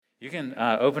You can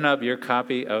open up your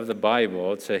copy of the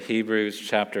Bible to Hebrews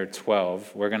chapter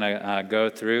 12. We're going to go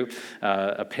through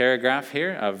a paragraph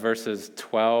here of verses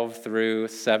 12 through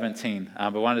 17. But I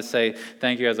wanted to say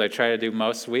thank you, as I try to do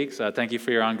most weeks. Thank you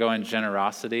for your ongoing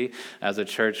generosity as a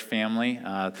church family.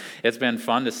 It's been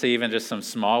fun to see even just some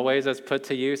small ways that's put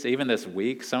to use. Even this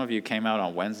week, some of you came out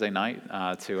on Wednesday night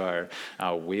to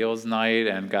our Wheels night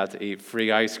and got to eat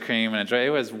free ice cream and enjoy. It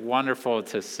was wonderful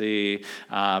to see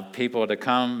people to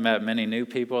come. Met many new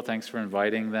people. Thanks for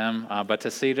inviting them. But to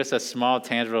see just a small,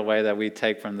 tangible way that we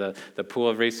take from the pool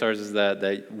of resources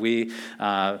that we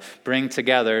bring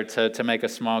together to make a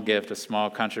small gift, a small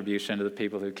contribution to the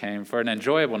people who came for an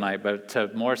enjoyable night,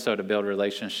 but more so to build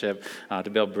relationship, to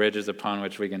build bridges upon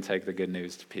which we can take the good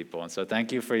news to people. And so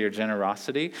thank you for your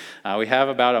generosity. We have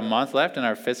about a month left in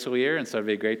our fiscal year, and so it'd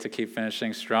be great to keep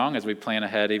finishing strong as we plan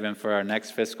ahead even for our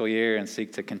next fiscal year and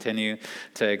seek to continue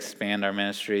to expand our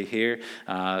ministry here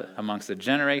amongst the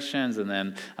generations and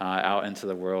then out into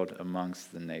the world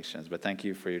amongst the nations. But thank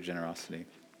you for your generosity.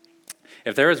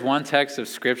 If there is one text of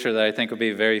Scripture that I think would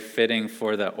be very fitting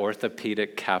for the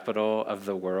orthopedic capital of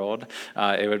the world,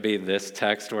 it would be this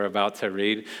text we're about to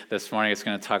read this morning. It's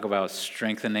going to talk about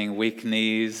strengthening weak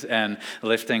knees and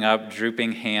lifting up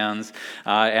drooping hands.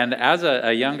 And as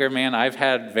a younger man, I've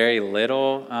had very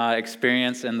little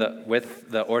experience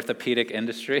with the orthopedic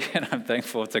industry, and I'm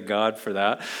thankful to God for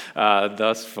that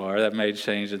thus far. That may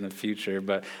change in the future.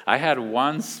 But I had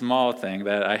one small thing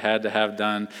that I had to have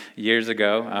done years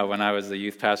ago when I was the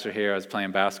youth pastor here. I was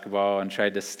playing basketball and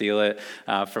tried to steal it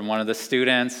from one of the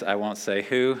students. I won't say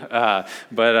who,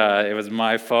 but it was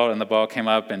my fault, and the ball came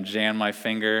up and jammed my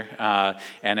finger,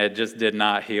 and it just did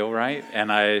not heal right.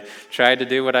 And I tried to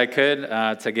do what I could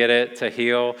to get it to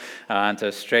heal and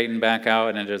to straighten back out,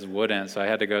 and it just wouldn't. So I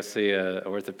had to go see an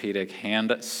orthopedic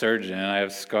hand surgeon. I have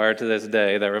a scar to this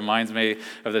day that reminds me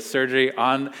of the surgery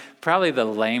on probably the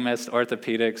lamest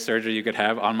orthopedic surgery you could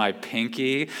have on my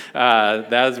pinky.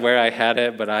 That is where I had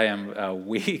it, but I am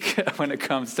weak when it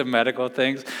comes to medical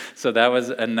things, so that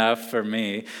was enough for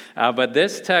me. But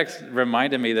this text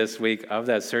reminded me this week of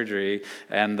that surgery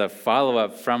and the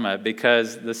follow-up from it,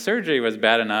 because the surgery was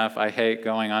bad enough. I hate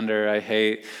going under. I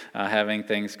hate having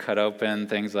things cut open,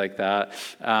 things like that.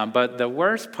 But the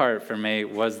worst part for me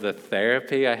was the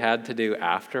therapy I had to do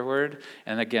afterward.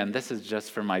 And again, this is just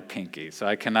for my pinky, so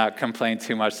I cannot complain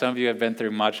too much. Some of you have been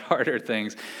through much harder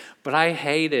things. But I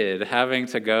hated having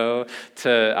to go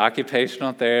to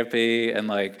occupational therapy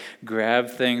and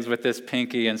grab things with this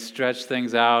pinky and stretch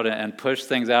things out and push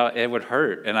things out. It would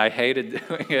hurt, and I hated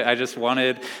doing it. I just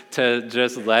wanted to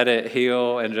just let it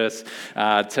heal and just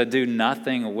to do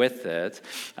nothing with it.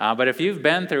 But if you've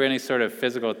been through any sort of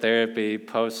physical therapy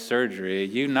post-surgery,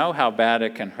 you know how bad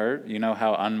it can hurt. You know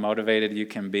how unmotivated you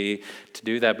can be to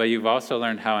do that. But you've also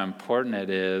learned how important it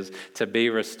is to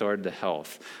be restored to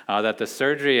health. That the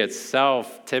surgery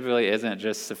itself typically isn't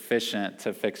just sufficient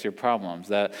to fix your problems,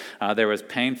 that there was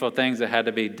painful things that had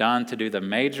to be done to do the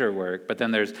major work, but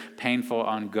then there's painful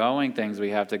ongoing things we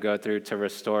have to go through to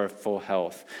restore full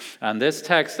health. And this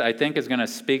text, I think, is going to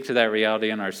speak to that reality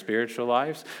in our spiritual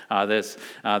lives.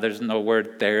 There's no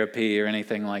word therapy or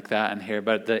anything like that in here,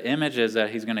 but the images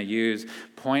that he's going to use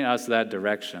point us that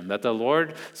direction. That the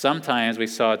Lord, sometimes, we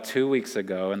saw 2 weeks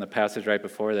ago in the passage right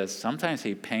before this, sometimes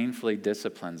he painfully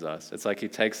disciplines us. It's like he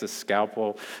takes the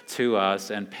scalpel to us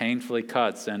and painfully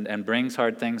cuts and brings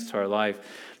hard things to our life.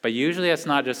 But usually it's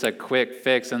not just a quick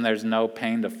fix and there's no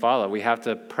pain to follow. We have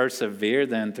to persevere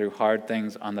then through hard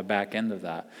things on the back end of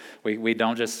that. We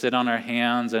don't just sit on our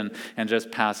hands and just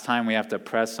pass time. We have to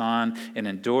press on in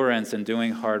endurance and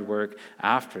doing hard work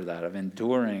after that, of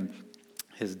enduring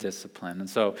his discipline. And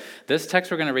so this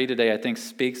text we're going to read today, I think,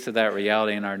 speaks to that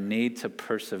reality and our need to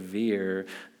persevere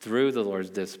through the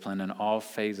Lord's discipline in all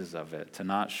phases of it, to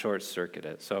not short-circuit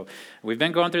it. So we've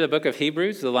been going through the book of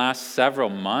Hebrews the last several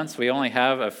months. We only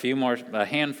have a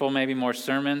handful, maybe more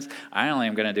sermons. I only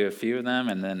am going to do a few of them,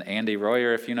 and then Andy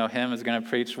Royer, if you know him, is going to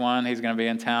preach one. He's going to be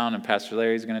in town, and Pastor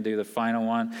Larry's going to do the final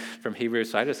one from Hebrews.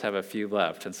 So I just have a few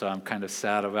left, and so I'm kind of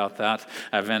sad about that.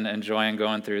 I've been enjoying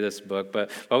going through this book.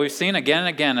 But what we've seen again and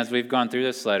again as we've gone through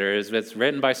this letter is it's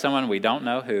written by someone we don't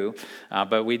know who,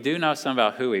 but we do know some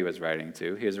about who he was writing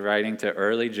to. He was writing to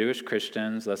early Jewish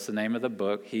Christians. That's the name of the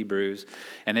book, Hebrews.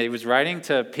 And he was writing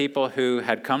to people who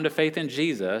had come to faith in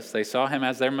Jesus. They saw him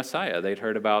as their Messiah they'd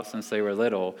heard about since they were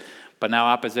little. But now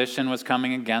opposition was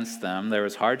coming against them. There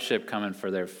was hardship coming for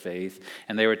their faith,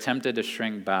 and they were tempted to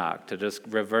shrink back, to just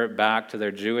revert back to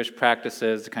their Jewish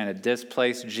practices, to kind of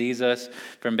displace Jesus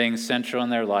from being central in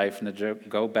their life and to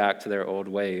go back to their old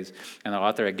ways. And the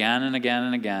author again and again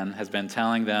and again has been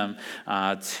telling them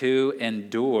to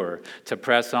endure, to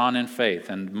press on in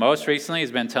faith. And most recently, he's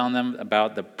been telling them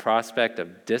about the prospect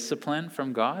of discipline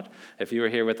from God. If you were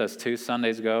here with us 2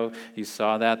 Sundays ago, you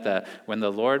saw that when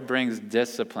the Lord brings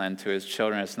discipline to his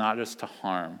children, it's not just to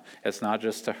harm, it's not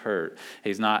just to hurt.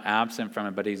 He's not absent from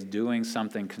it, but he's doing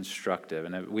something constructive.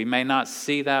 And we may not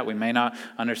see that, we may not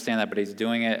understand that, but he's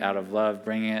doing it out of love,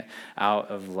 bringing it out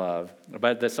of love.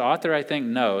 But this author, I think,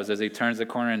 knows, as he turns the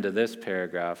corner into this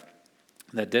paragraph,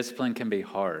 that discipline can be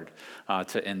hard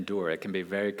to endure. It can be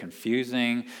very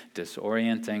confusing,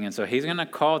 disorienting. And so he's going to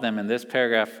call them in this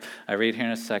paragraph, I read here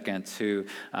in a second, to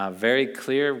a very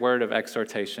clear word of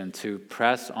exhortation to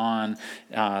press on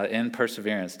in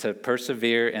perseverance, to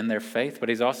persevere in their faith. But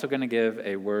he's also going to give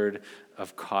a word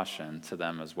of caution to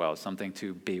them as well, something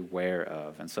to beware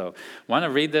of. And so I want to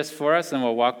read this for us, and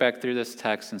we'll walk back through this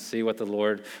text and see what the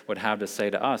Lord would have to say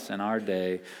to us in our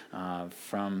day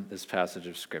from this passage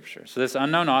of Scripture. So this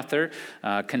unknown author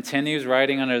continues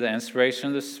writing under the inspiration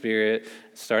of the Spirit,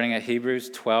 starting at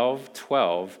Hebrews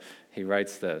 12:12. He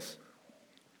writes this: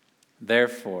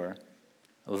 "Therefore,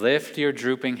 lift your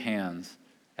drooping hands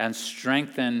and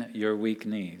strengthen your weak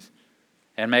knees,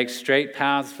 and make straight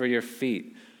paths for your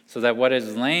feet, so that what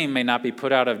is lame may not be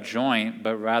put out of joint,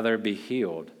 but rather be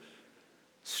healed.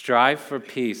 Strive for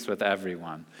peace with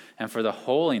everyone, and for the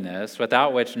holiness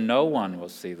without which no one will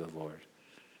see the Lord.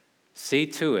 See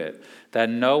to it that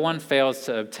no one fails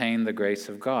to obtain the grace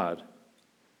of God,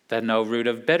 that no root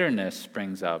of bitterness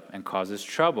springs up and causes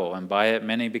trouble, and by it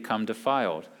many become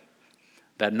defiled,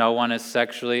 that no one is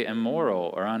sexually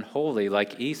immoral or unholy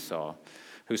like Esau,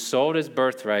 who sold his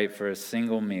birthright for a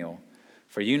single meal.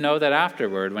 For you know that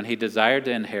afterward, when he desired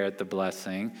to inherit the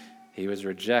blessing, he was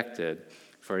rejected,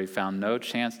 for he found no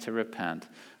chance to repent,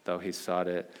 though he sought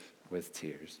it with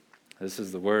tears." This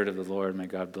is the word of the Lord. May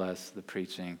God bless the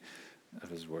preaching of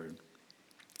his word.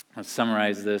 I'll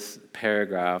summarize this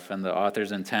paragraph and the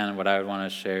author's intent, and what I would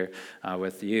want to share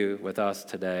with us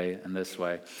today in this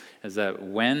way, is that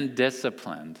when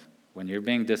you're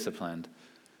being disciplined,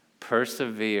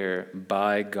 persevere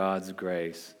by God's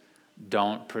grace.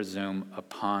 Don't presume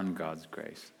upon God's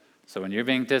grace. So when you're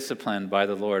being disciplined by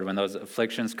the Lord, when those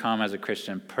afflictions come as a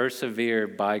Christian, persevere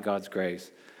by God's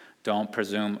grace. Don't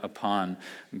presume upon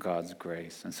God's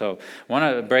grace. And so I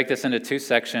want to break this into 2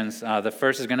 sections. The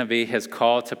first is going to be his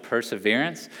call to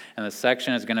perseverance, and the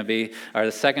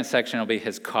second section will be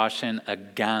his caution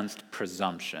against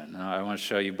presumption. Now, I want to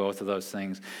show you both of those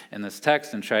things in this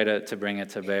text and try to bring it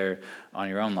to bear on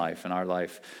your own life and our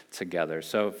life together.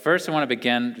 So first I want to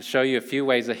begin to show you a few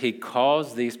ways that he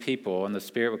calls these people, and the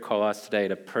Spirit would call us today,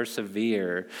 to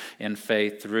persevere in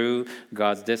faith through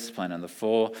God's discipline and the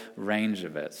full range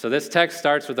of it. So this text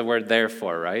starts with the word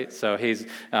therefore, right? So he's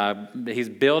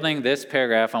building this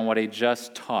paragraph on what he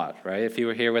just taught, right? If you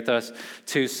were here with us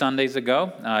 2 Sundays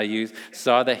ago, you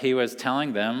saw that he was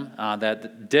telling them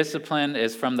that discipline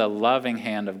is from the loving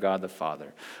hand of God the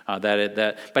Father.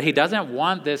 But he doesn't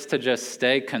want this to just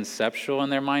stay conceptual in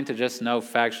their mind, to just know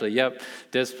factually, yep,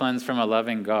 discipline's from a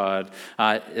loving God,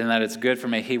 and that it's good for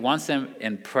me. He wants them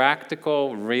in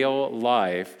practical, real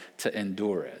life to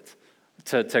endure it.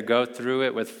 To go through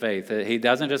it with faith. He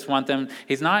doesn't just want them,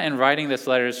 he's not in writing this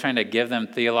letter just trying to give them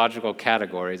theological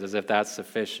categories as if that's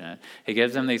sufficient. He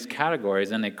gives them these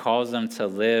categories and he calls them to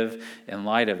live in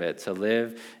light of it, to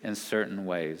live in certain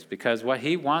ways. Because what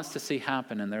he wants to see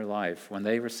happen in their life when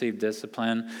they receive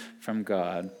discipline from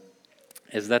God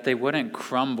is that they wouldn't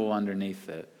crumble underneath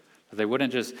it. They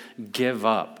wouldn't just give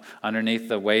up underneath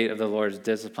the weight of the Lord's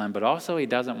discipline, but also he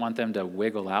doesn't want them to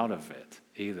wiggle out of it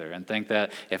either and think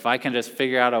that if I can just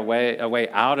figure out a way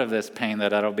out of this pain,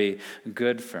 that'll be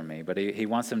good for me. But he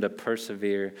wants them to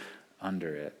persevere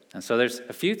under it. And so there's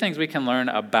a few things we can learn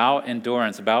about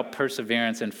endurance, about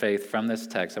perseverance in faith from this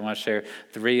text. I want to share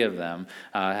 3 of them,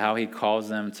 how he calls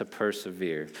them to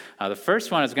persevere. The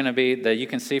first one is going to be that you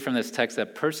can see from this text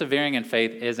that persevering in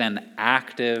faith is an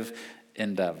active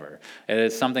endeavor. It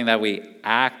is something that we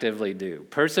actively do.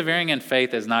 Persevering in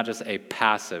faith is not just a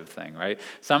passive thing, right?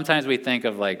 Sometimes we think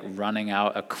of like running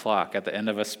out a clock at the end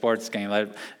of a sports game,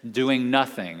 like doing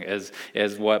nothing is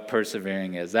what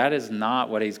persevering is. That is not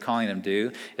what he's calling them to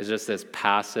do. It's just this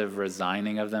passive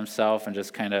resigning of themselves and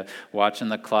just kind of watching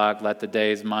the clock, let the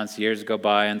days, months, years go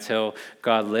by until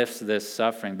God lifts this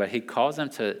suffering. But he calls them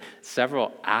to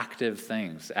several active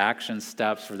things, action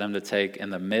steps for them to take in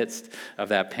the midst of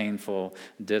that painful faithful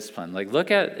discipline. Like,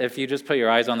 look at, if you just put your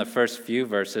eyes on the first few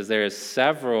verses, there is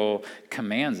several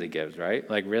commands he gives, right?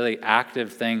 Like really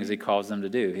active things he calls them to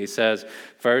do. He says,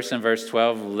 first in verse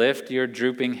 12, lift your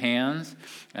drooping hands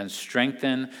and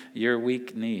strengthen your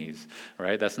weak knees,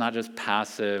 right? That's not just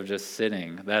passive, just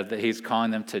sitting. That he's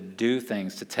calling them to do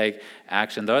things, to take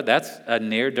action. Though that's a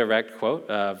near direct quote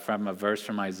from a verse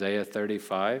from Isaiah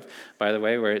 35, by the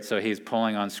way, so he's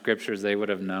pulling on scriptures they would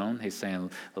have known. He's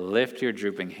saying, lift your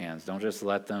drooping hands. Don't just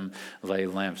let them lay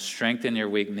limp. Strengthen your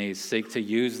weak knees. Seek to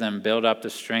use them. Build up the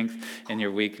strength in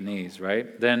your weak knees,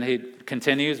 right? Then he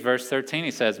continues, verse 13,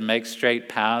 he says, make straight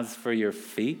paths for your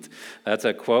feet. That's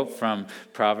a quote from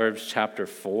Proverbs chapter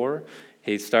 4.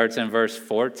 He starts in verse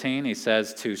 14. He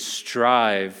says to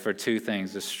strive for two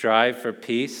things, to strive for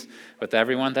peace with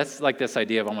everyone. That's like this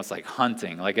idea of almost like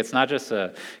hunting. Like it's not just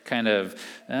a kind of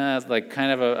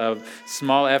a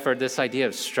small effort. This idea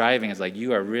of striving is like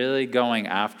you are really going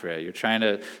after it. You're trying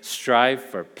to strive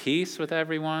for peace with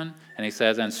everyone. And he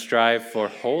says, and strive for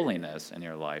holiness in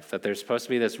your life. That there's supposed to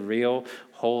be this real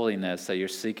holiness that you're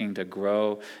seeking to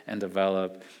grow and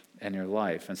develop in your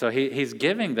life. And so he's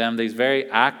giving them these very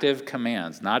active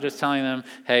commands, not just telling them,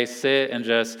 hey, sit and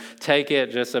just take it,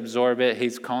 just absorb it.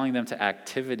 He's calling them to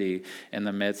activity in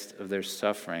the midst of their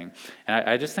suffering. And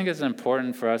I just think it's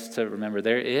important for us to remember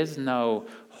there is no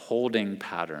holding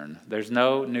pattern. There's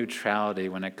no neutrality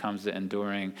when it comes to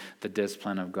enduring the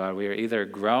discipline of God. We are either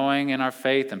growing in our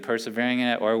faith and persevering in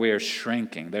it, or we are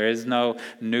shrinking. There is no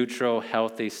neutral,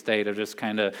 healthy state of just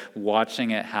kind of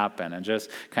watching it happen and just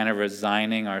kind of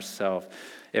resigning ourselves.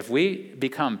 If we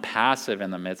become passive in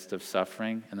the midst of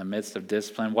suffering, in the midst of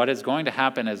discipline, what is going to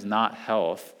happen is not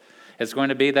health. It's going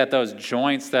to be that those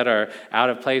joints that are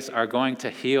out of place are going to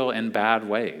heal in bad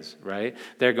ways, right?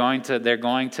 They're going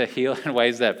to heal in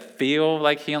ways that feel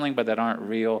like healing, but that aren't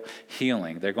real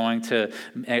healing. They're going to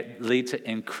lead to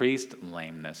increased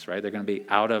lameness, right? They're going to be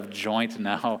out of joint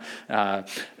now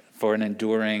for an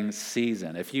enduring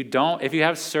season. If you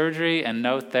have surgery and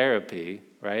no therapy,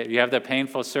 right? You have the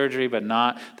painful surgery but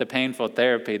not the painful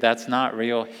therapy, that's not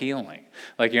real healing.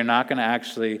 Like you're not going to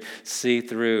actually see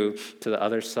through to the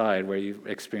other side where you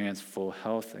experience full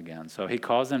health again. So he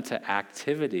calls them to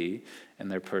activity in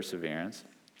their perseverance.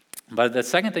 But the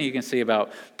second thing you can see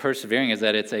about persevering is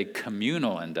that it's a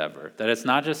communal endeavor, that it's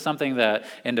not just something that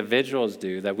individuals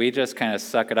do, that we just kind of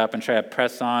suck it up and try to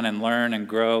press on and learn and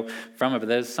grow from it, but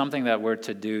there's something that we're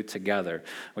to do together.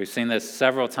 We've seen this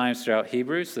several times throughout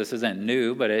Hebrews. This isn't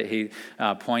new, but he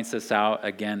points this out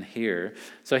again here.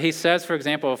 So he says, for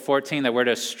example, 14, that we're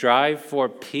to strive for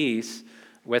peace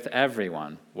with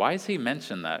everyone. Why does he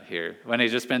mention that here when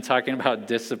he's just been talking about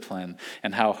discipline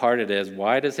and how hard it is?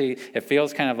 Why does it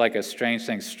feels kind of like a strange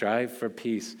thing, strive for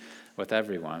peace with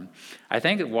everyone. I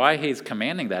think why he's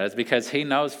commanding that is because he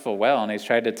knows full well, and he's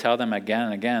tried to tell them again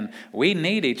and again, we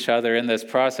need each other in this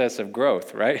process of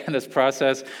growth, right? In this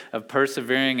process of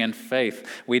persevering in faith.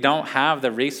 We don't have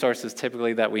the resources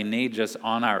typically that we need just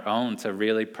on our own to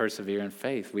really persevere in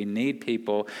faith. We need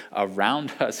people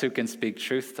around us who can speak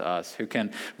truth to us, who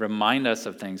can remind us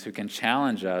of things, who can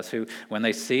challenge us, who, when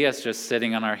they see us just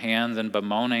sitting on our hands and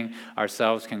bemoaning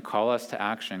ourselves, can call us to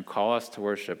action, call us to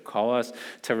worship, call us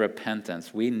to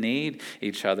repentance. We need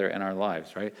each other in our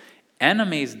lives, right?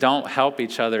 Enemies don't help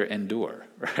each other endure,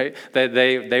 right?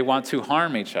 They want to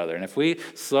harm each other. And if we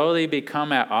slowly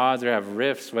become at odds or have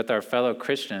rifts with our fellow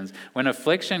Christians, when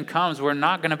affliction comes, we're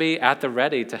not going to be at the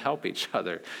ready to help each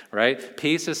other, right?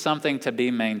 Peace is something to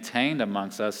be maintained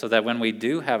amongst us so that when we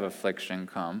do have affliction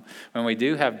come, when we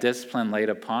do have discipline laid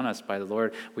upon us by the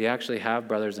Lord, we actually have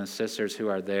brothers and sisters who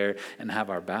are there and have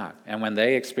our back. And when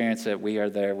they experience it, we are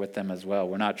there with them as well.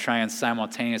 We're not trying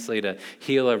simultaneously to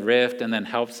heal a rift and then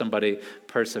help somebody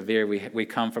persevere. We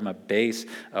come from a base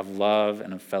of love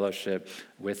and of fellowship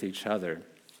with each other.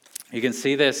 You can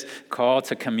see this call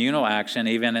to communal action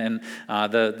even in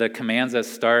the commands that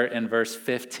start in verse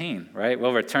 15, right?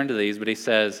 We'll return to these, but he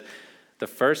says, the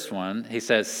first one, he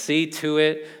says, see to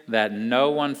it that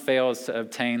no one fails to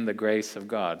obtain the grace of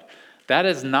God. That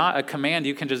is not a command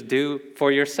you can just do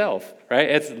for yourself, right?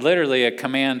 It's literally a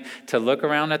command to look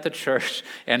around at the church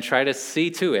and try to see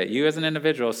to it. You as an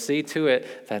individual, see to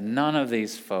it that none of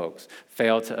these folks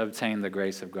fail to obtain the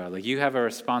grace of God. Like you have a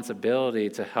responsibility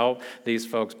to help these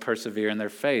folks persevere in their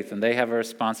faith, and they have a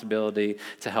responsibility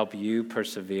to help you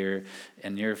persevere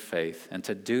in your faith and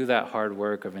to do that hard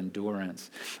work of endurance.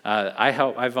 I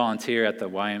volunteer at the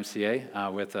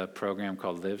YMCA with a program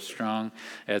called Live Strong.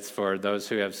 It's for those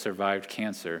who have survived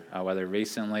cancer, whether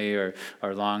recently or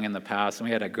long in the past. And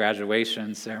we had a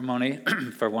graduation ceremony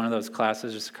for one of those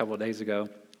classes just a couple of days ago.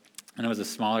 And it was a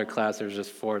smaller class. There was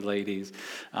just 4 ladies.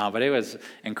 But it was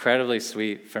incredibly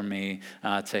sweet for me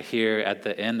to hear at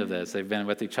the end of this. They've been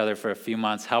with each other for a few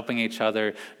months, helping each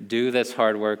other do this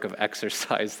hard work of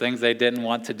exercise, things they didn't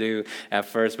want to do at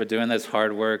first, but doing this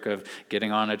hard work of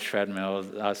getting on a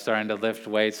treadmill, starting to lift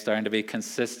weights, starting to be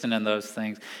consistent in those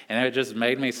things. And it just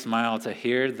made me smile to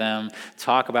hear them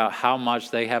talk about how much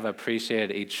they have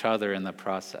appreciated each other in the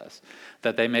process.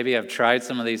 That they maybe have tried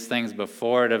some of these things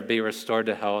before to be restored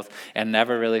to health and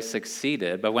never really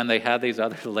succeeded. But when they had these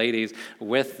other ladies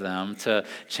with them to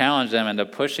challenge them and to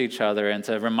push each other and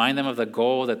to remind them of the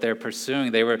goal that they're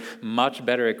pursuing, they were much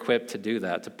better equipped to do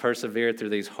that, to persevere through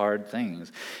these hard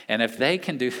things. And if they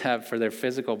can do that for their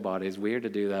physical bodies, we are to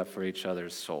do that for each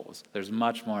other's souls. There's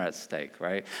much more at stake,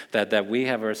 right? That we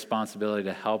have a responsibility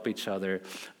to help each other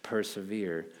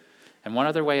persevere. And one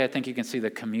other way I think you can see the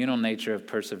communal nature of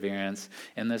perseverance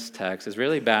in this text is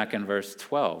really back in verse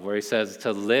 12, where he says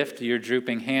to lift your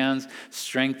drooping hands,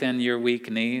 strengthen your weak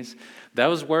knees.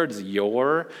 Those words,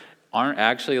 your, aren't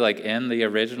actually like in the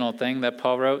original thing that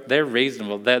Paul wrote. They're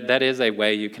reasonable. That is a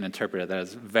way you can interpret it. That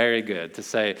is very good to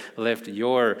say, lift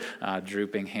your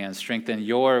drooping hands, strengthen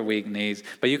your weak knees.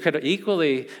 But you could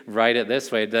equally write it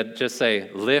this way, that just say,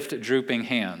 lift drooping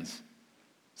hands.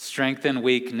 Strengthen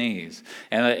weak knees.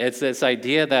 And it's this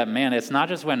idea that, man, it's not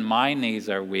just when my knees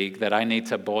are weak that I need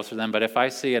to bolster them, but if I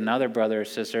see another brother or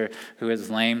sister who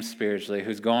is lame spiritually,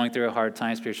 who's going through a hard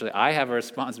time spiritually, I have a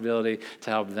responsibility to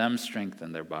help them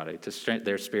strengthen their body, to strengthen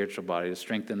their spiritual body, to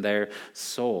strengthen their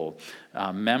soul.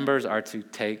 Members are to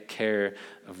take care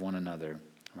of one another,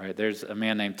 right? There's a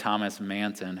man named Thomas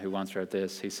Manton who once wrote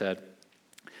this. He said,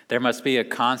 there must be a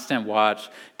constant watch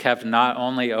kept not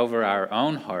only over our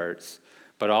own hearts,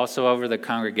 but also over the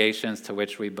congregations to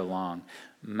which we belong.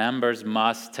 Members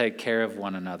must take care of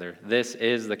one another. This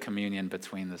is the communion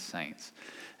between the saints.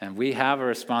 And we have a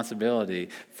responsibility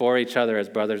for each other as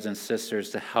brothers and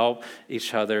sisters to help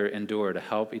each other endure, to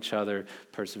help each other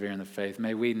persevere in the faith.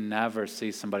 May we never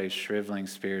see somebody shriveling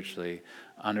spiritually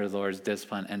under the Lord's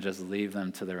discipline and just leave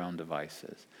them to their own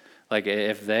devices. Like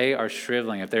if they are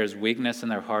shriveling, if there's weakness in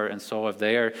their heart and soul, if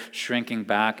they are shrinking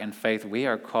back in faith, we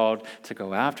are called to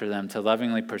go after them, to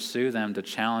lovingly pursue them, to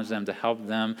challenge them, to help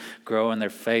them grow in their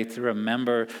faith, to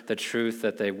remember the truth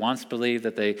that they once believed,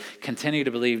 that they continue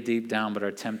to believe deep down, but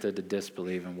are tempted to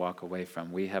disbelieve and walk away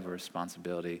from. We have a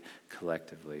responsibility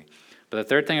collectively. But the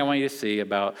third thing I want you to see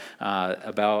about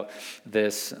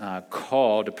this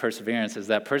call to perseverance is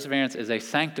that perseverance is a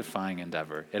sanctifying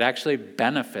endeavor. It actually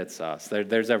benefits us.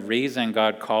 There's a reason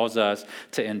God calls us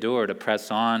to endure, to press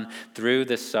on through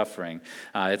this suffering.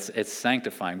 It's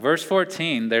sanctifying. Verse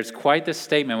 14, there's quite this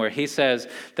statement where he says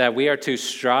that we are to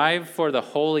strive for the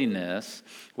holiness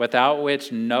without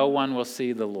which no one will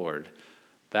see the Lord.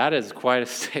 That is quite a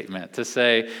statement to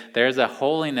say there's a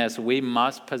holiness we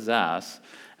must possess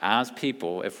as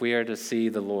people if we are to see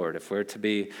the Lord, if we're to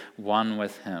be one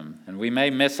with him. And we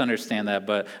may misunderstand that,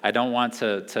 but I don't want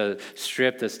to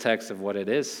strip this text of what it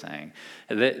is saying.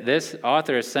 This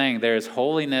author is saying there is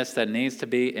holiness that needs to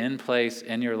be in place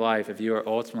in your life if you are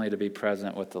ultimately to be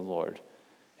present with the Lord.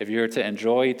 If you are to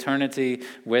enjoy eternity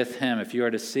with him, if you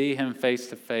are to see him face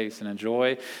to face and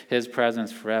enjoy his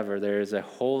presence forever, there is a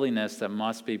holiness that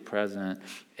must be present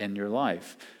in your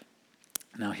life.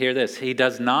 Now hear this, he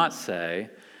does not say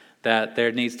that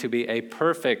there needs to be a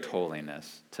perfect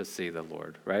holiness to see the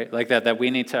Lord, right? Like that we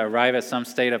need to arrive at some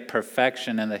state of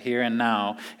perfection in the here and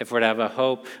now if we're to have a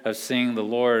hope of seeing the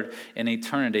Lord in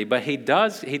eternity. But he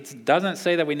doesn't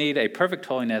say that we need a perfect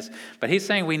holiness, but he's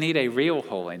saying we need a real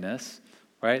holiness,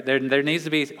 right? There needs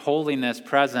to be holiness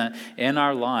present in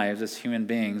our lives as human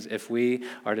beings if we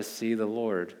are to see the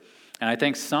Lord. And I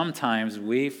think sometimes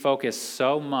we focus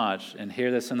so much, and hear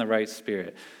this in the right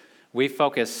spirit, we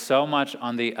focus so much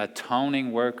on the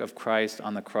atoning work of Christ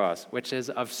on the cross, which is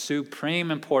of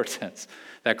supreme importance,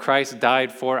 that Christ died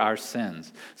for our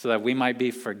sins so that we might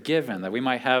be forgiven, that we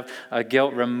might have a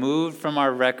guilt removed from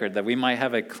our record, that we might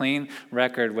have a clean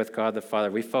record with God the Father.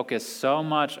 We focus so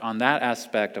much on that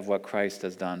aspect of what Christ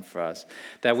has done for us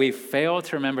that we fail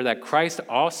to remember that Christ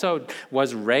also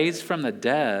was raised from the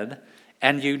dead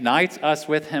and unites us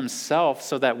with himself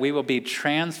so that we will be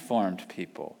transformed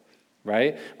people.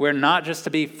 Right? We're not just to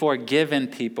be forgiven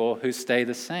people who stay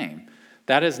the same.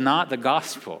 That is not the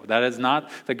gospel. That is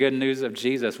not the good news of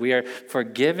Jesus. We are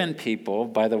forgiven people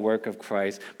by the work of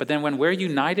Christ. But then when we're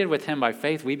united with him by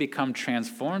faith, we become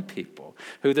transformed people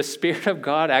who the Spirit of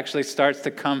God actually starts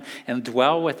to come and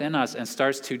dwell within us and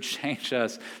starts to change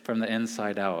us from the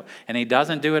inside out. And he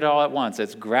doesn't do it all at once.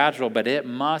 It's gradual, but it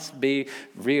must be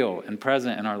real and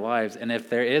present in our lives. And if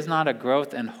there is not a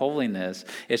growth in holiness,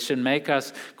 it should make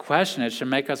us question, it should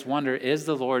make us wonder, is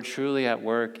the Lord truly at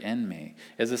work in me?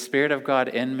 Is the Spirit of God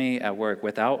in me at work?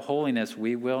 Without holiness,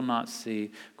 we will not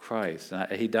see Christ.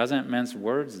 He doesn't mince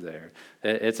words there.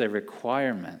 It's a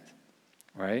requirement,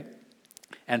 right?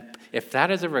 And if that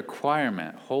is a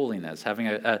requirement, holiness, having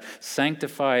a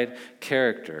sanctified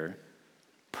character,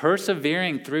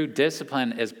 persevering through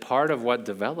discipline is part of what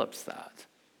develops that,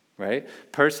 right?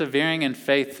 Persevering in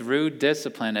faith through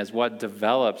discipline is what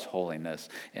develops holiness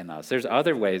in us. There's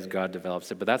other ways God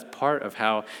develops it, but that's part of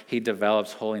how he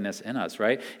develops holiness in us,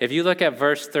 right? If you look at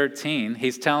verse 13,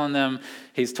 he's told them,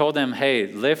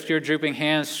 hey, lift your drooping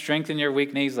hands, strengthen your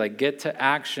weak knees, like get to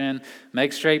action,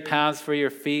 make straight paths for your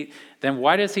feet. Then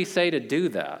why does he say to do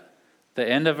that? The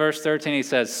end of verse 13, he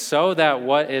says, so that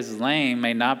what is lame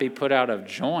may not be put out of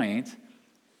joint,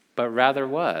 but rather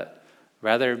what?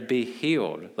 Rather be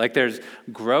healed. Like there's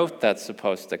growth that's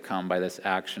supposed to come by this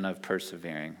action of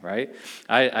persevering, right?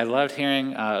 I loved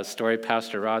hearing a story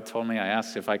Pastor Rod told me. I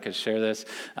asked if I could share this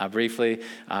briefly.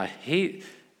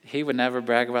 He would never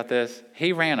brag about this.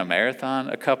 He ran a marathon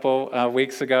a couple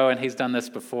weeks ago, and he's done this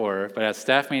before. But at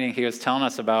staff meeting, he was telling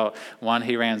us about one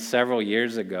he ran several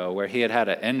years ago where he had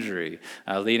an injury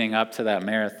leading up to that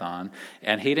marathon,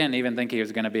 and he didn't even think he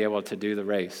was going to be able to do the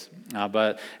race.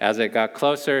 But as it got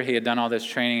closer, he had done all this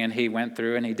training, and he went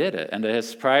through and he did it. And to his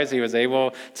surprise, he was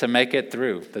able to make it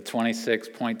through the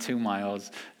 26.2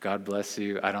 miles. God bless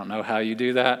you. I don't know how you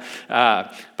do that.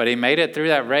 But he made it through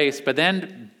that race. But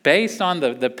then based on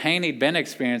the pain he'd been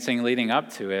experiencing leading up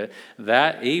to it,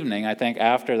 that evening, I think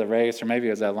after the race, or maybe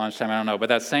it was at lunchtime, I don't know, but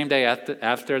that same day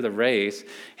after the race,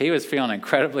 he was feeling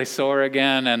incredibly sore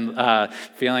again and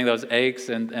feeling those aches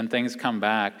and things come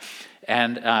back.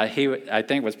 And he, I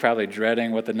think, was probably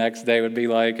dreading what the next day would be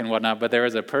like and whatnot. But there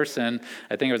was a person,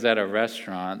 I think it was at a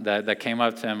restaurant, that came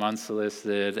up to him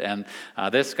unsolicited. And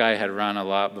this guy had run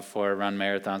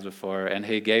marathons before. And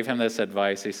he gave him this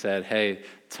advice. He said, hey,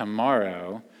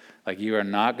 tomorrow, like you are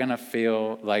not going to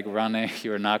feel like running.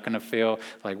 You are not going to feel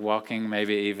like walking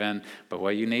maybe even. But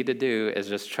what you need to do is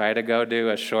just try to go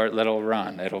do a short little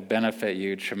run. It'll benefit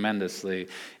you tremendously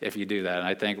if you do that. And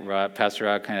I think Pastor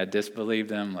Rod kind of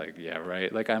disbelieved him. Like, yeah,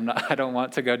 right. Like I don't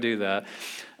want to go do that.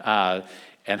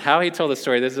 And how he told the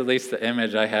story, this is at least the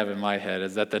image I have in my head,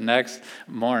 is that the next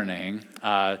morning,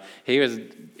 he was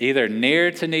either near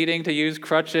to needing to use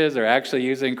crutches or actually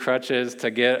using crutches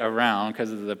to get around because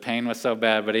the pain was so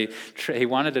bad. But he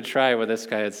wanted to try what this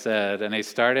guy had said, and he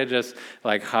started just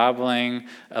like hobbling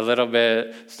a little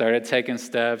bit, started taking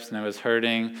steps, and it was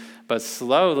hurting. But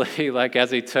slowly, like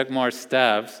as he took more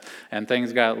steps and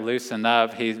things got loosened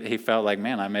up, he felt like,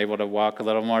 man, I'm able to walk a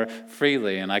little more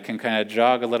freely and I can kind of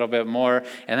jog a little bit more.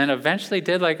 And then eventually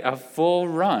did like a full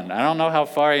run. I don't know how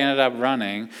far he ended up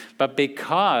running, but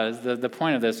because, the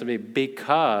point of this would be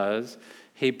because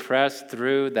he pressed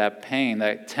through that pain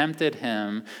that tempted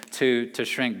him to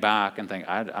shrink back and think,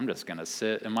 I'm just going to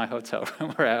sit in my hotel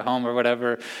room or at home or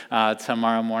whatever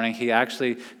tomorrow morning. He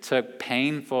actually took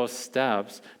painful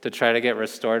steps to try to get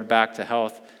restored back to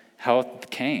health. Health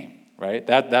came, right?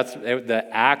 The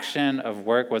action of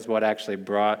work was what actually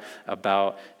brought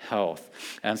about health.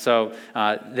 And so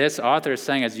this author is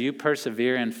saying, as you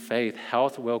persevere in faith,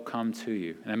 health will come to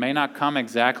you. And it may not come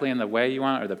exactly in the way you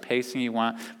want or the pacing you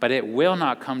want, but it will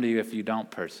not come to you if you don't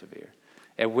persevere.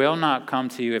 It will not come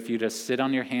to you if you just sit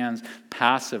on your hands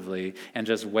passively and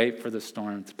just wait for the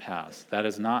storm to pass. That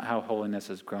is not how holiness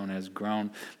is grown. It is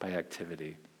grown by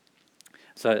activity.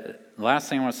 So the last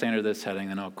thing I want to say under this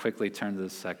heading, and I'll quickly turn to the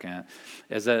second,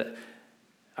 is that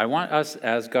I want us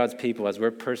as God's people, as we're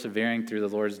persevering through the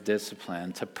Lord's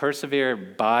discipline, to persevere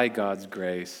by God's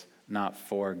grace, not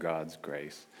for God's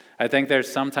grace. I think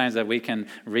there's sometimes that we can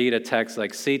read a text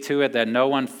like, see to it that no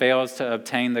one fails to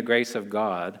obtain the grace of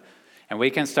God, and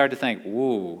we can start to think,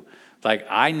 ooh, like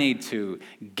I need to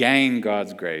gain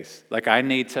God's grace. Like I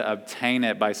need to obtain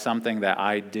it by something that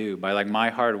I do, by like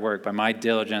my hard work, by my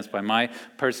diligence, by my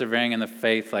persevering in the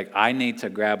faith. Like I need to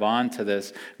grab onto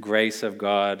this grace of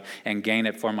God and gain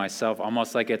it for myself.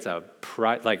 Almost like it's a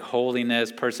like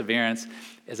holiness, perseverance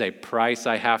is a price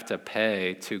I have to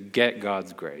pay to get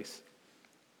God's grace.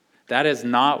 That is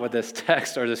not what this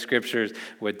text or the scriptures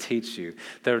would teach you.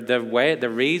 The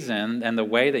reason and the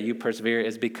way that you persevere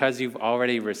is because you've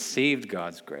already received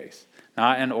God's grace.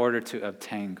 not in order to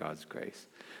obtain God's grace.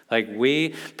 Like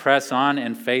we press on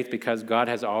in faith because God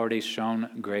has already shown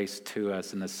grace to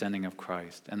us in the sending of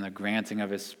Christ and the granting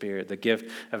of his Spirit, the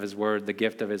gift of his word, the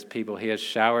gift of his people. He has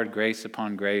showered grace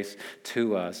upon grace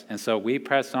to us. And so we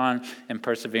press on in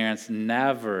perseverance,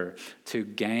 never to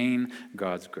gain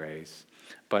God's grace,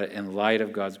 but in light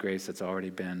of God's grace that's already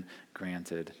been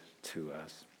granted to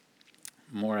us.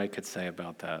 More I could say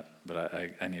about that, but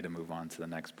I need to move on to the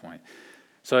next point.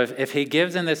 So if he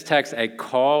gives in this text a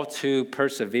call to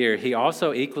persevere, he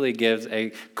also equally gives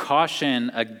a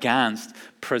caution against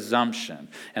presumption.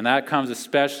 And that comes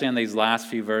especially in these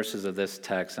last few verses of this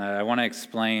text. And I want to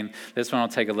explain, this one will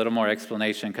take a little more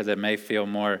explanation because it may feel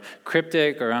more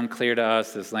cryptic or unclear to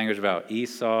us, this language about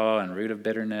Esau and root of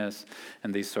bitterness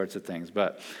and these sorts of things.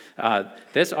 But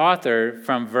this author,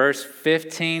 from verse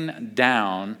 15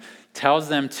 down, tells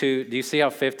them to, do you see how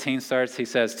 15 starts? He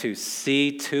says to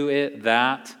see to it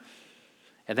that.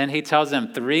 And then he tells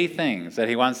them three things that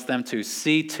he wants them to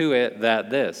see to it that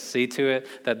this, see to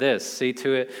it that this, see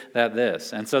to it that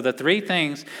this. And so the three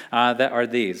things that are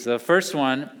these. The first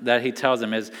one that he tells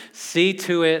them is see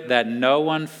to it that no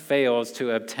one fails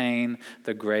to obtain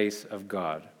the grace of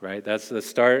God, right? That's the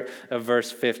start of verse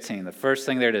 15. The first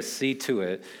thing there to see to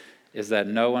it is that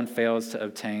no one fails to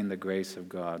obtain the grace of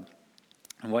God.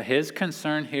 And what his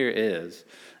concern here is,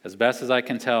 as best as I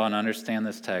can tell and understand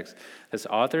this text, this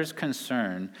author's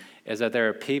concern is that there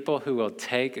are people who will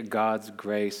take God's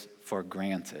grace for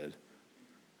granted.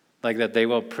 Like that they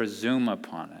will presume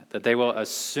upon it, that they will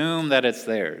assume that it's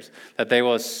theirs, that they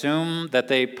will assume that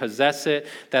they possess it,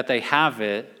 that they have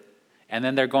it, and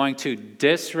then they're going to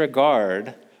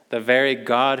disregard the very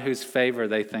God whose favor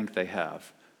they think they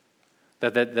have.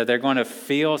 That they're going to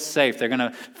feel safe, they're going to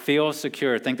feel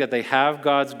secure, think that they have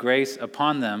God's grace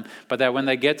upon them, but that when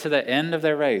they get to the end of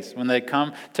their race, when they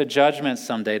come to judgment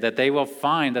someday, that they will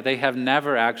find that they have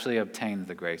never actually obtained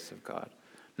the grace of God.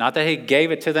 Not that he gave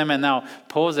it to them and now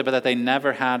pulls it, but that they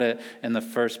never had it in the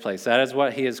first place. That is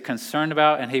what he is concerned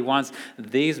about, and he wants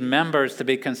these members to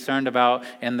be concerned about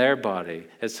in their body,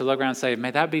 is to look around and say, may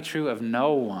that be true of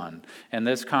no one in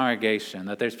this congregation,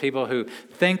 that there's people who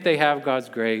think they have God's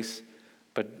grace,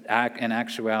 but in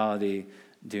actuality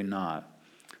do not.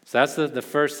 So that's the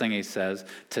first thing he says,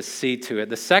 to see to it.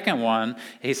 The second one,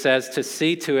 he says to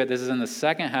see to it, this is in the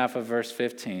second half of verse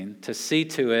 15, to see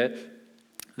to it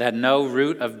that no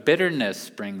root of bitterness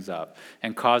springs up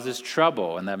and causes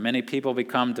trouble, and that many people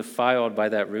become defiled by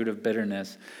that root of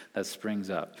bitterness that springs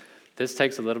up. This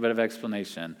takes a little bit of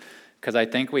explanation, because I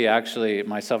think we actually,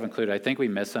 myself included, I think we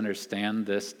misunderstand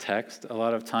this text a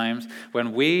lot of times.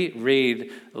 When we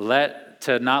read,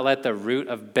 to not let the root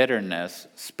of bitterness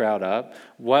sprout up,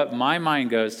 what my mind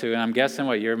goes to, and I'm guessing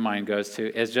what your mind goes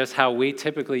to, is just how we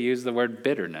typically use the word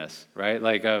bitterness, right?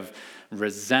 Like of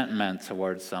resentment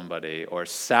towards somebody or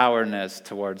sourness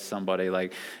towards somebody.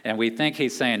 And we think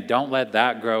he's saying, don't let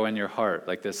that grow in your heart,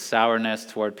 like this sourness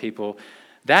toward people.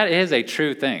 That is a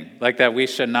true thing, like that we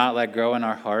should not let grow in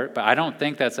our heart, but I don't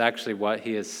think that's actually what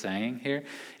he is saying here.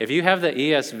 If you have the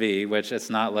ESV, which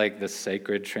it's not like the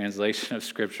sacred translation of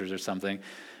scriptures or something,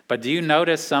 but do you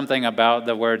notice something about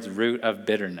the words root of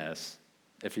bitterness,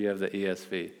 if you have the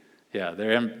ESV? Yeah,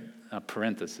 they're in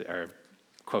parentheses, or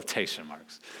quotation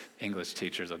marks. English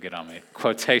teachers will get on me.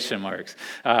 Quotation marks.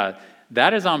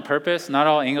 That is on purpose. Not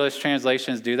all English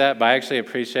translations do that, but I actually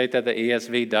appreciate that the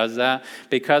ESV does that,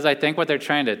 because I think what they're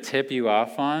trying to tip you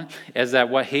off on is that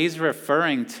what he's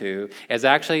referring to is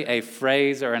actually a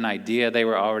phrase or an idea they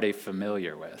were already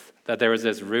familiar with. That there was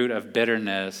this root of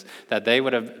bitterness that they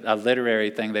would have, a literary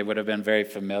thing they would have been very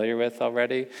familiar with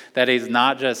already. That he's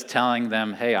not just telling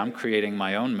them, hey, I'm creating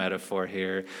my own metaphor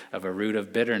here of a root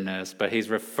of bitterness, but he's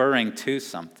referring to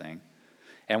something.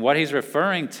 And what he's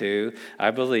referring to,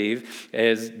 I believe,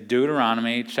 is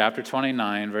Deuteronomy chapter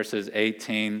 29, verses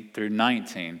 18 through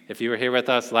 19. If you were here with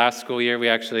us last school year, we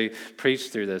actually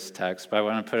preached through this text, but I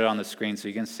want to put it on the screen so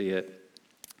you can see it.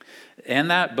 In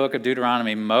that book of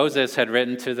Deuteronomy, Moses had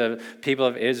written to the people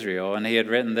of Israel, and he had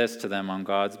written this to them on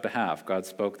God's behalf. God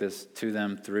spoke this to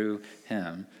them through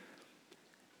him.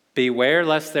 Beware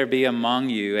lest there be among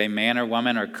you a man or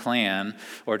woman or clan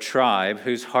or tribe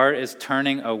whose heart is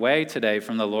turning away today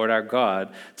from the Lord our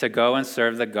God to go and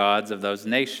serve the gods of those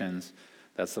nations.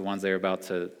 That's the ones they're about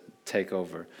to take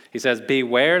over. He says,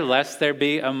 beware lest there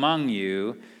be among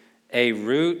you a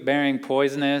root bearing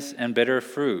poisonous and bitter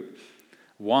fruit.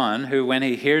 One who, when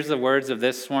he hears the words of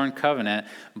this sworn covenant,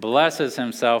 blesses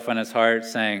himself in his heart,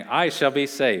 saying, I shall be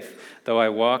safe, though I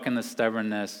walk in the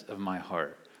stubbornness of my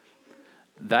heart.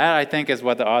 That, I think, is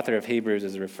what the author of Hebrews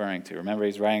is referring to. Remember,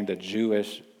 he's writing to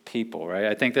Jewish people, right?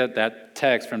 I think that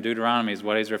text from Deuteronomy is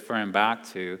what he's referring back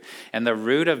to. And the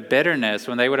root of bitterness,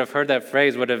 when they would have heard that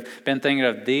phrase, would have been thinking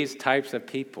of these types of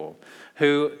people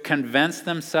who convince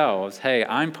themselves, hey,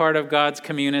 I'm part of God's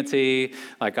community,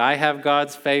 like I have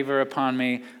God's favor upon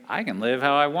me, I can live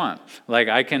how I want. Like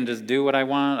I can just do what I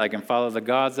want, I can follow the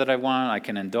gods that I want, I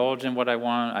can indulge in what I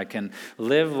want, I can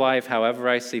live life however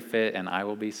I see fit, and I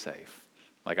will be safe.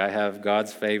 Like I have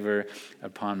God's favor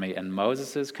upon me. And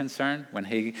Moses' concern when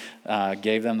he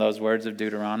gave them those words of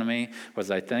Deuteronomy was,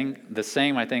 I think, the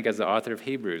same, as the author of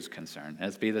Hebrews' concern. And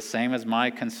it's be the same as my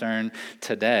concern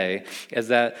today, is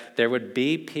that there would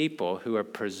be people who are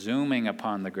presuming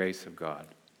upon the grace of God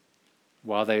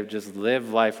while they just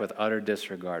live life with utter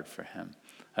disregard for him.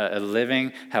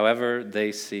 Living however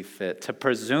they see fit. To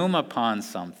presume upon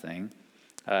something,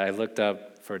 I looked up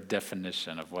for a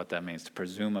definition of what that means, to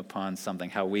presume upon something,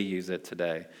 how we use it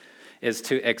today, is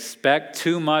to expect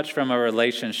too much from a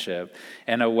relationship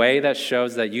in a way that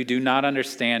shows that you do not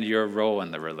understand your role in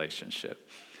the relationship.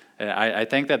 I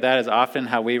think that is often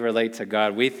how we relate to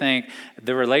God. We think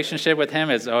the relationship with him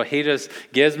is, he just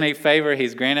gives me favor,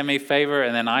 he's granted me favor,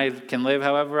 and then I can live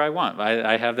however I want.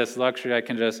 I have this luxury, I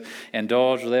can just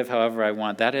indulge, live however I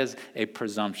want. That is a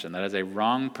presumption. That is a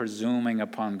wrong presuming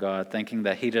upon God, thinking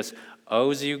that he just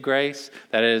owes you grace,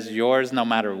 that it is yours no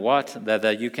matter what,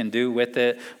 that you can do with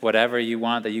it whatever you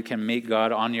want, that you can meet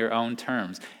God on your own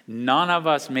terms. None of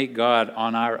us meet God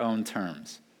on our own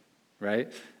terms,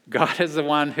 right? God is the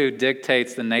one who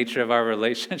dictates the nature of our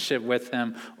relationship with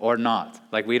him or not.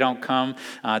 Like we don't come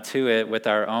to it with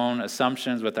our own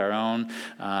assumptions, with our own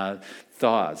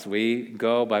thoughts. We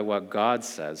go by what God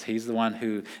says. He's the one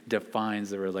who defines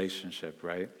the relationship,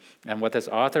 right? And what this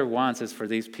author wants is for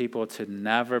these people to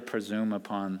never presume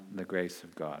upon the grace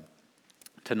of God.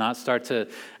 To not start to,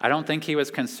 I don't think he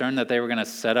was concerned that they were going to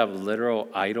set up literal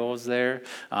idols there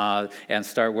and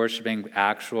start worshiping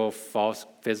actual false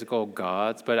physical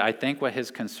gods. But I think what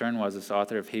his concern was, this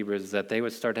author of Hebrews, is that they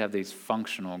would start to have these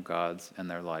functional gods in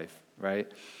their life,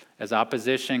 right? As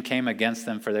opposition came against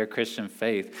them for their Christian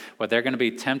faith, what they're going to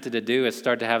be tempted to do is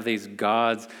start to have these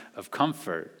gods of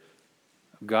comfort,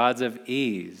 gods of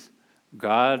ease,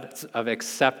 gods of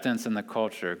acceptance in the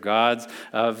culture, gods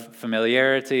of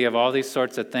familiarity, of all these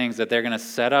sorts of things, that they're going to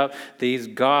set up these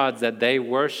gods that they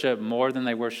worship more than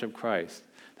they worship Christ.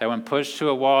 That when pushed to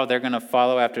a wall, they're going to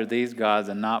follow after these gods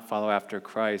and not follow after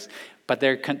Christ. But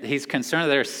he's concerned that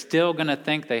they're still going to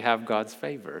think they have God's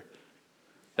favor.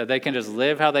 That they can just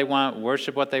live how they want,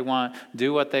 worship what they want,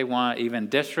 do what they want, even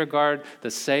disregard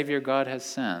the Savior God has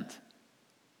sent,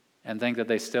 and think that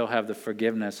they still have the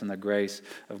forgiveness and the grace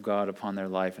of God upon their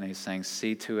life. And he's saying,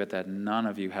 see to it that none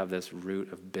of you have this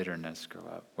root of bitterness grow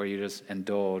up, where you just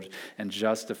indulge and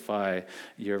justify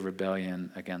your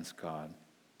rebellion against God.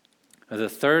 The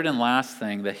third and last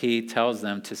thing that he tells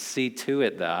them to see to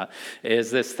it that is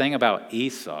this thing about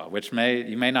Esau, which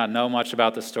you may not know much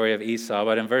about the story of Esau,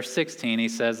 but in verse 16 he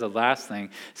says the last thing,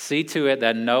 see to it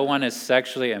that no one is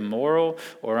sexually immoral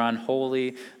or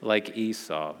unholy like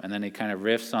Esau. And then he kind of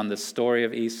riffs on the story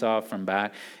of Esau from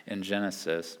back in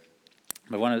Genesis.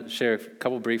 But I want to share a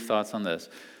couple brief thoughts on this.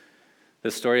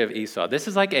 The story of Esau. This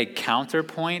is like a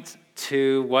counterpoint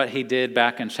to what he did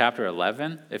back in chapter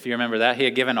 11. If you remember that, he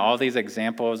had given all these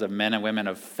examples of men and women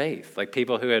of faith, like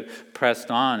people who had pressed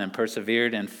on and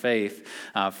persevered in faith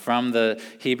from the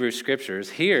Hebrew scriptures.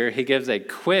 Here, he gives a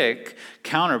quick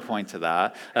counterpoint to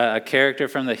that, a character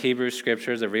from the Hebrew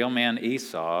scriptures, a real man,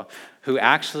 Esau, who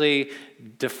actually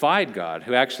defied God,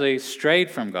 who actually strayed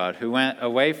from God, who went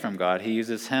away from God. He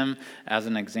uses him as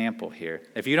an example here.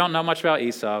 If you don't know much about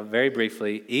Esau, very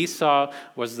briefly, Esau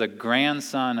was the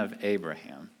grandson of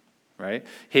Abraham, right?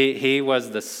 He was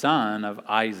the son of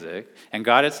Isaac, and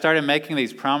God had started making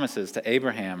these promises to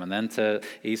Abraham and then to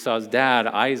Esau's dad,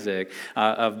 Isaac,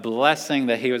 of blessing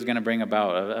that he was going to bring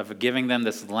about, of giving them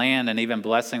this land and even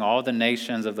blessing all the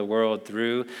nations of the world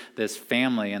through this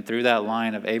family and through that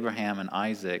line of Abraham and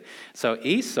Isaac. So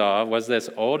Esau was this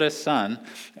oldest son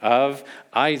of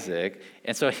Isaac,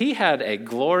 and so he had a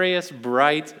glorious,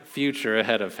 bright future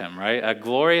ahead of him, right? A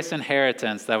glorious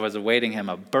inheritance that was awaiting him,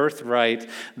 a birthright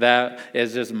that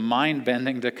is just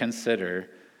mind-bending to consider.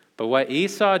 But what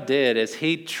Esau did is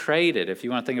he traded, if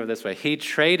you want to think of it this way, he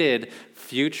traded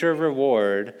future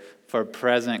reward for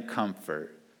present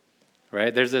comfort.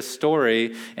 Right? There's this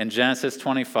story in Genesis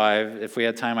 25. If we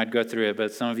had time, I'd go through it,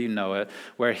 but some of you know it,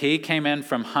 where he came in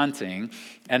from hunting,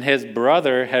 and his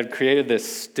brother had created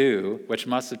this stew, which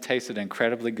must have tasted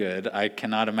incredibly good. I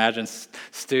cannot imagine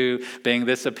stew being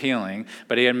this appealing,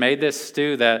 but he had made this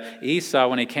stew that Esau,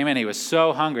 when he came in, he was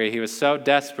so hungry, he was so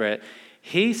desperate,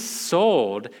 He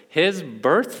sold his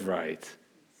birthright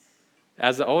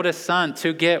as the oldest son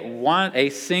to get a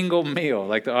single meal.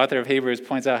 Like the author of Hebrews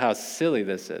points out how silly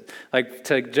this is. Like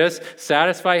to just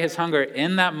satisfy his hunger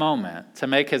in that moment, to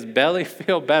make his belly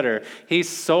feel better, he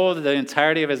sold the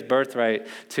entirety of his birthright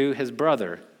to his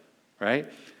brother,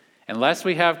 right? Unless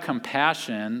we have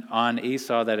compassion on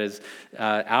Esau that is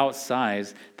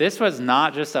outsized, this was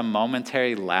not just a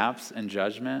momentary lapse in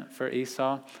judgment for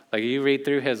Esau. Like you read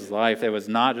through his life, it was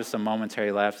not just a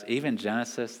momentary lapse. Even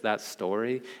Genesis, that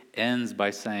story, ends by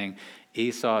saying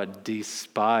Esau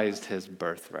despised his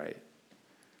birthright.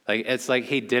 Like it's like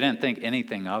he didn't think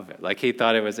anything of it. Like he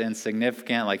thought it was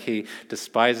insignificant. Like he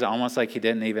despised it, almost like he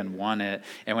didn't even want it.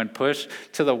 And when pushed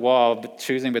to the wall,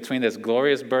 choosing between this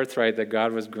glorious birthright that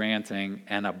God was granting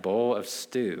and a bowl of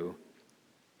stew,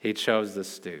 he chose the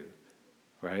stew,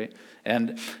 right?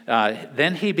 And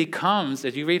then he becomes,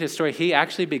 as you read his story, he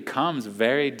actually becomes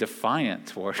very defiant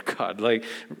toward God. Like,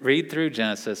 read through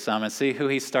Genesis some and see who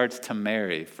he starts to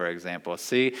marry, for example.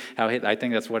 See how I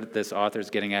think that's what this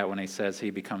author's getting at when he says he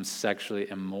becomes sexually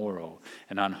immoral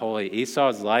and unholy.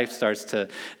 Esau's life starts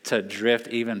to drift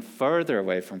even further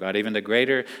away from God, even to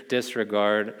greater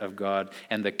disregard of God.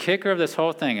 And the kicker of this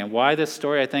whole thing, and why this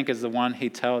story I think is the one he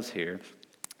tells here,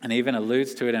 and even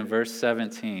alludes to it in verse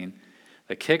 17,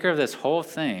 the kicker of this whole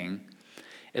thing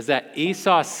is that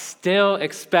Esau still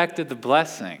expected the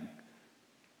blessing,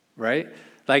 right?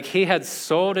 Like he had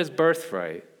sold his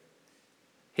birthright.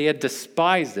 He had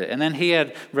despised it. And then he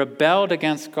had rebelled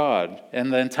against God in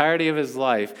the entirety of his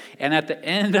life. And at the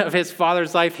end of his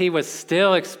father's life, he was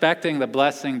still expecting the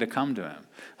blessing to come to him.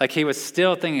 Like he was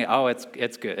still thinking, oh, it's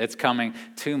good. It's coming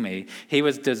to me. He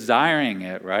was desiring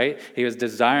it, right? He was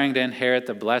desiring to inherit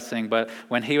the blessing. But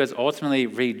when he was ultimately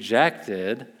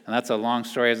rejected, and that's a long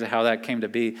story as to how that came to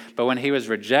be, but when he was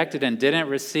rejected and didn't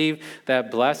receive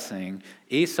that blessing,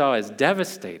 Esau is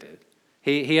devastated.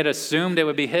 He had assumed it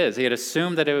would be his. He had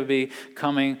assumed that it would be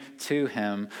coming to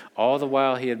him. All the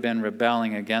while he had been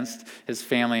rebelling against his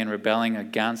family and rebelling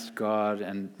against God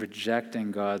and rejecting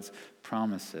God's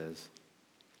promises.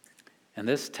 In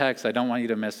this text, I don't want you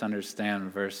to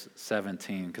misunderstand verse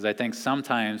 17, because I think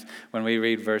sometimes when we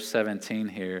read verse 17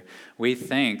 here, we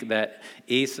think that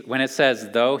when it says,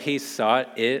 though he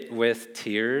sought it with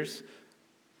tears,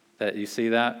 that you see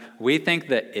that, we think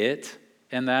that it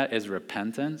in that is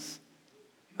repentance.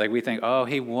 Like we think, oh,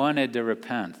 he wanted to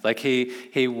repent. Like he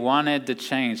wanted to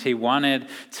change. He wanted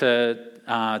to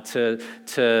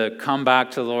come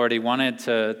back to the Lord. He wanted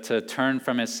to turn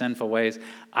from his sinful ways.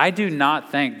 I do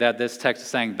not think that this text is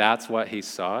saying that's what he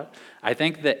sought. I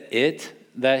think that it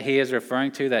that he is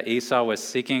referring to, that Esau was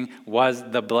seeking, was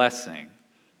the blessing,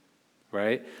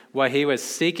 right? What he was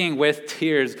seeking with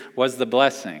tears was the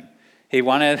blessing. He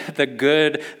wanted the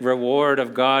good reward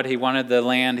of God. He wanted the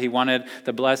land. He wanted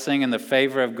the blessing and the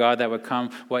favor of God that would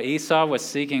come. What Esau was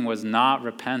seeking was not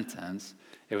repentance.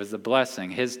 It was the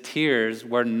blessing. His tears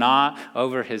were not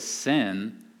over his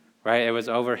sin, right? It was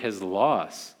over his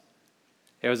loss.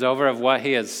 It was over of what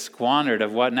he had squandered,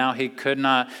 of what now he could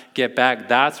not get back.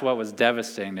 That's what was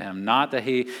devastating to him. Not that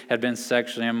he had been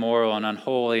sexually immoral and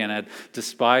unholy and had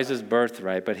despised his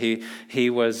birthright, but he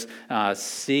was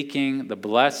seeking the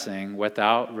blessing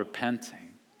without repenting.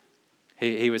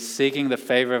 He was seeking the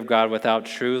favor of God without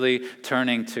truly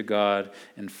turning to God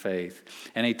in faith.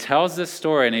 And he tells this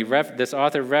story, and this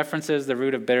author references the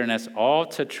root of bitterness, all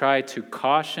to try to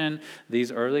caution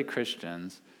these early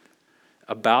Christians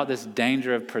about this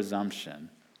danger of presumption,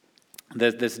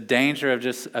 this danger of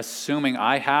just assuming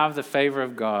I have the favor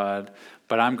of God,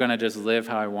 but I'm going to just live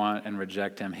how I want and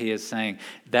reject him. He is saying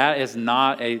that is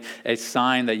not a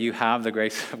sign that you have the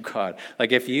grace of God.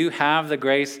 Like if you have the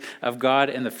grace of God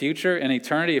in the future, in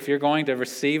eternity, if you're going to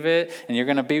receive it and you're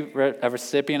going to be a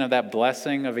recipient of that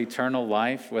blessing of eternal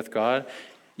life with God,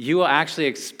 you will actually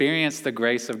experience the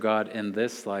grace of God in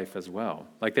this life as well.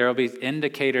 Like there will be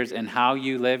indicators in how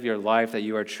you live your life that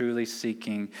you are truly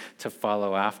seeking to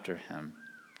follow after him,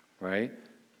 right?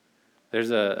 There's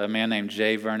a man named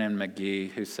J. Vernon McGee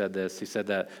who said this. He said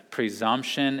that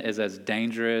presumption is as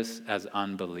dangerous as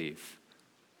unbelief.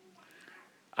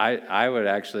 I would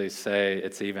actually say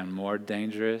it's even more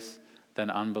dangerous than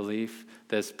unbelief.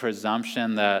 This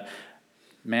presumption that,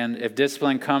 man, if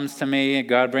discipline comes to me,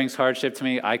 God brings hardship to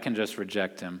me, I can just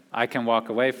reject him. I can walk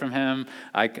away from him.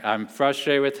 I'm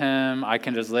frustrated with him. I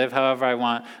can just live however I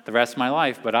want the rest of my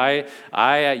life. But I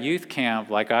at youth camp,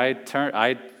 like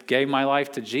I gave my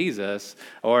life to Jesus,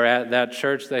 or at that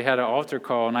church they had an altar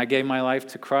call and I gave my life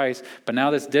to Christ, but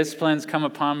now this discipline's come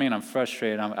upon me and I'm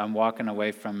frustrated. I'm walking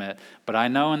away from it. But I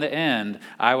know in the end,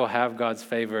 I will have God's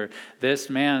favor. This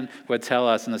man would tell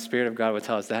us, and the Spirit of God would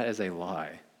tell us, that is a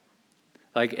lie.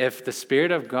 Like if the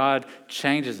Spirit of God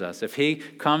changes us, if he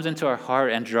comes into our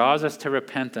heart and draws us to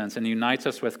repentance and unites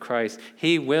us with Christ,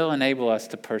 he will enable us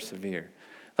to persevere.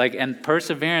 Like in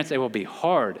perseverance, it will be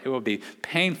hard. It will be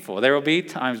painful. There will be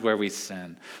times where we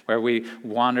sin, where we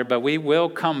wander, but we will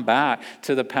come back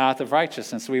to the path of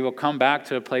righteousness. We will come back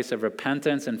to a place of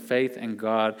repentance and faith in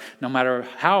God, no matter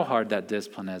how hard that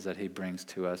discipline is that he brings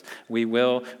to us. We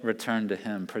will return to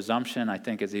him. Presumption, I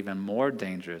think, is even more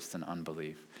dangerous than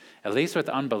unbelief. At least with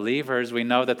unbelievers, we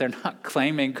know that they're not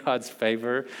claiming God's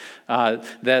favor,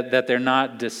 that they're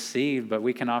not deceived, but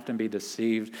we can often be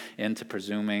deceived into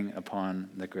presuming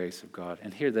upon the grace of God.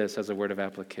 And hear this as a word of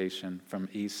application from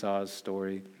Esau's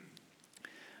story.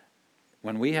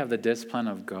 When we have the discipline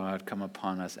of God come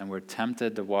upon us and we're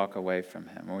tempted to walk away from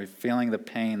him, when we're feeling the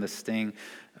pain, the sting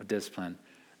of discipline,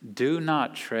 do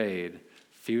not trade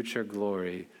future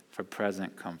glory for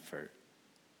present comfort.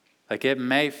 Like it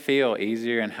may feel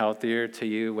easier and healthier to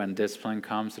you when discipline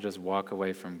comes to just walk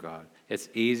away from God. It's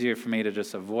easier for me to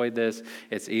just avoid this.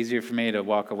 It's easier for me to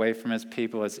walk away from his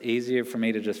people. It's easier for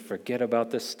me to just forget about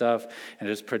this stuff and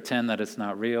just pretend that it's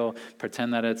not real,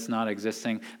 pretend that it's not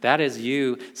existing. That is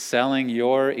you selling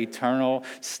your eternal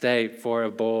state for a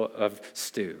bowl of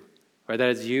stew. Or that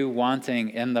is you wanting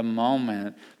in the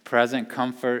moment present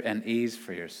comfort and ease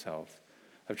for yourself.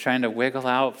 Of trying to wiggle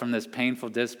out from this painful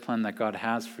discipline that God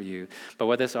has for you. But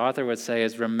what this author would say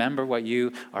is remember what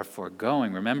you are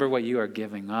foregoing. Remember what you are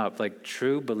giving up. Like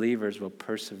true believers will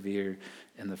persevere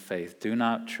in the faith. Do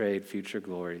not trade future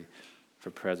glory for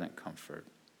present comfort.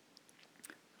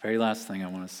 Very last thing I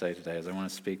want to say today is I want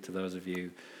to speak to those of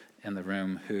you in the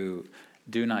room who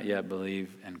do not yet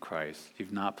believe in Christ.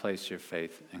 You've not placed your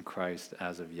faith in Christ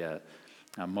as of yet.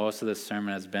 Most of this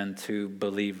sermon has been to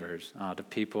believers, to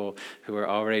people who are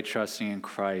already trusting in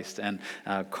Christ and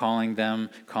calling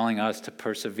us to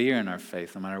persevere in our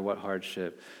faith no matter what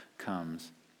hardship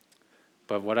comes.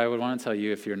 But what I would want to tell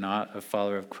you if you're not a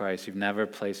follower of Christ, you've never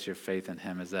placed your faith in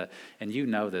him, is that, and you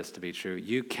know this to be true,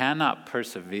 you cannot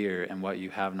persevere in what you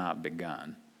have not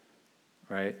begun,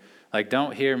 right? Like,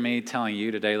 don't hear me telling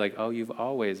you today, like, oh, you've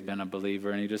always been a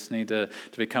believer and you just need to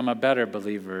become a better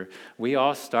believer. We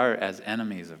all start as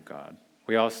enemies of God.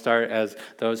 We all start as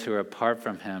those who are apart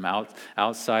from him,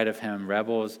 outside of him,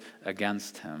 rebels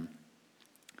against him.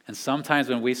 And sometimes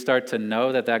when we start to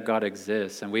know that God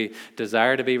exists and we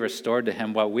desire to be restored to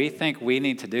him, what we think we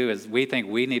need to do is we think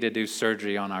we need to do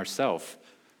surgery on ourselves.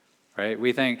 Right?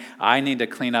 We think, I need to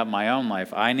clean up my own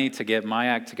life. I need to get my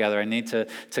act together. I need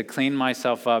to clean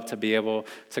myself up to be able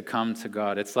to come to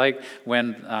God. It's like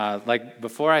when,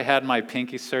 before I had my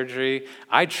pinky surgery,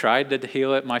 I tried to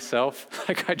heal it myself.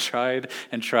 Like I tried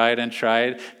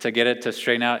to get it to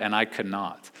straighten out, and I could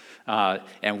not.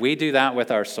 And we do that with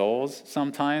our souls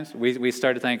sometimes. We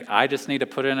start to think, I just need to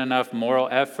put in enough moral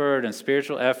effort and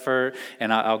spiritual effort,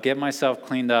 and I'll get myself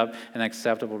cleaned up and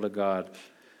acceptable to God.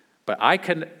 But I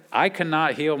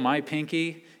cannot heal my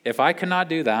pinky. If I cannot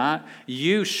do that,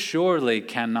 you surely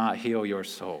cannot heal your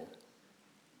soul.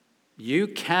 You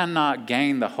cannot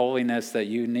gain the holiness that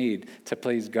you need to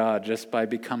please God just by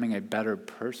becoming a better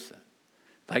person.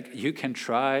 Like you can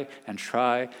try and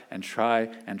try and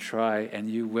try and try, and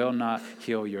you will not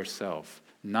heal yourself.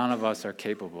 None of us are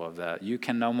capable of that. You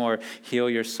can no more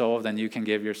heal your soul than you can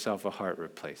give yourself a heart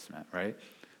replacement, right?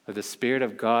 But the Spirit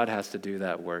of God has to do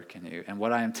that work in you. And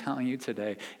what I am telling you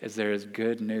today is there is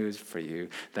good news for you,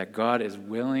 that God is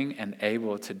willing and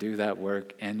able to do that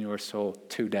work in your soul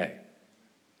today.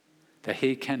 That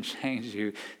he can change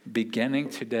you beginning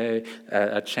today,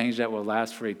 a change that will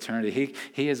last for eternity.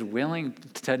 He is willing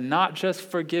to not just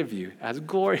forgive you, as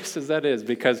glorious as that is,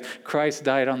 because Christ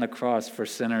died on the cross for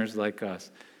sinners like us.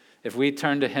 If we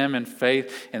turn to him in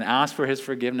faith and ask for his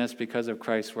forgiveness because of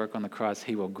Christ's work on the cross,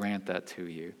 he will grant that to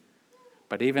you.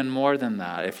 But even more than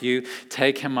that, if you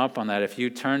take him up on that, if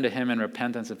you turn to him in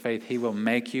repentance and faith, he will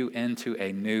make you into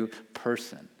a new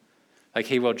person. Like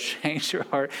he will change your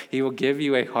heart. He will give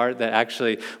you a heart that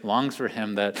actually longs for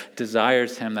him, that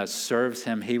desires him, that serves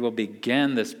him. He will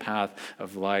begin this path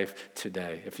of life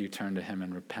today if you turn to him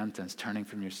in repentance, turning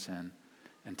from your sin.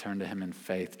 And turn to him in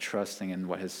faith, trusting in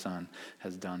what his son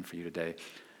has done for you today.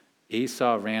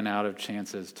 Esau ran out of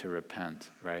chances to repent,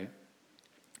 right?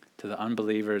 To the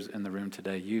unbelievers in the room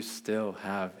today, you still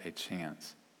have a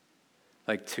chance.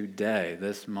 Like today,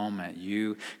 this moment,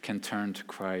 you can turn to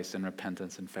Christ in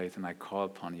repentance and faith, and I call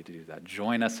upon you to do that.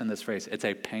 Join us in this race. It's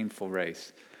a painful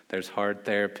race. There's hard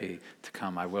therapy to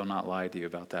come. I will not lie to you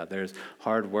about that. There's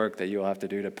hard work that you'll have to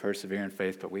do to persevere in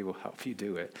faith, but we will help you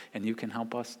do it, and you can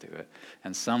help us do it.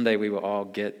 And someday we will all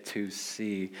get to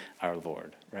see our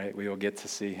Lord, right? We will get to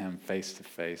see him face to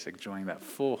face, enjoying that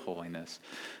full holiness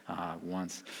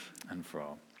once and for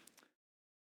all.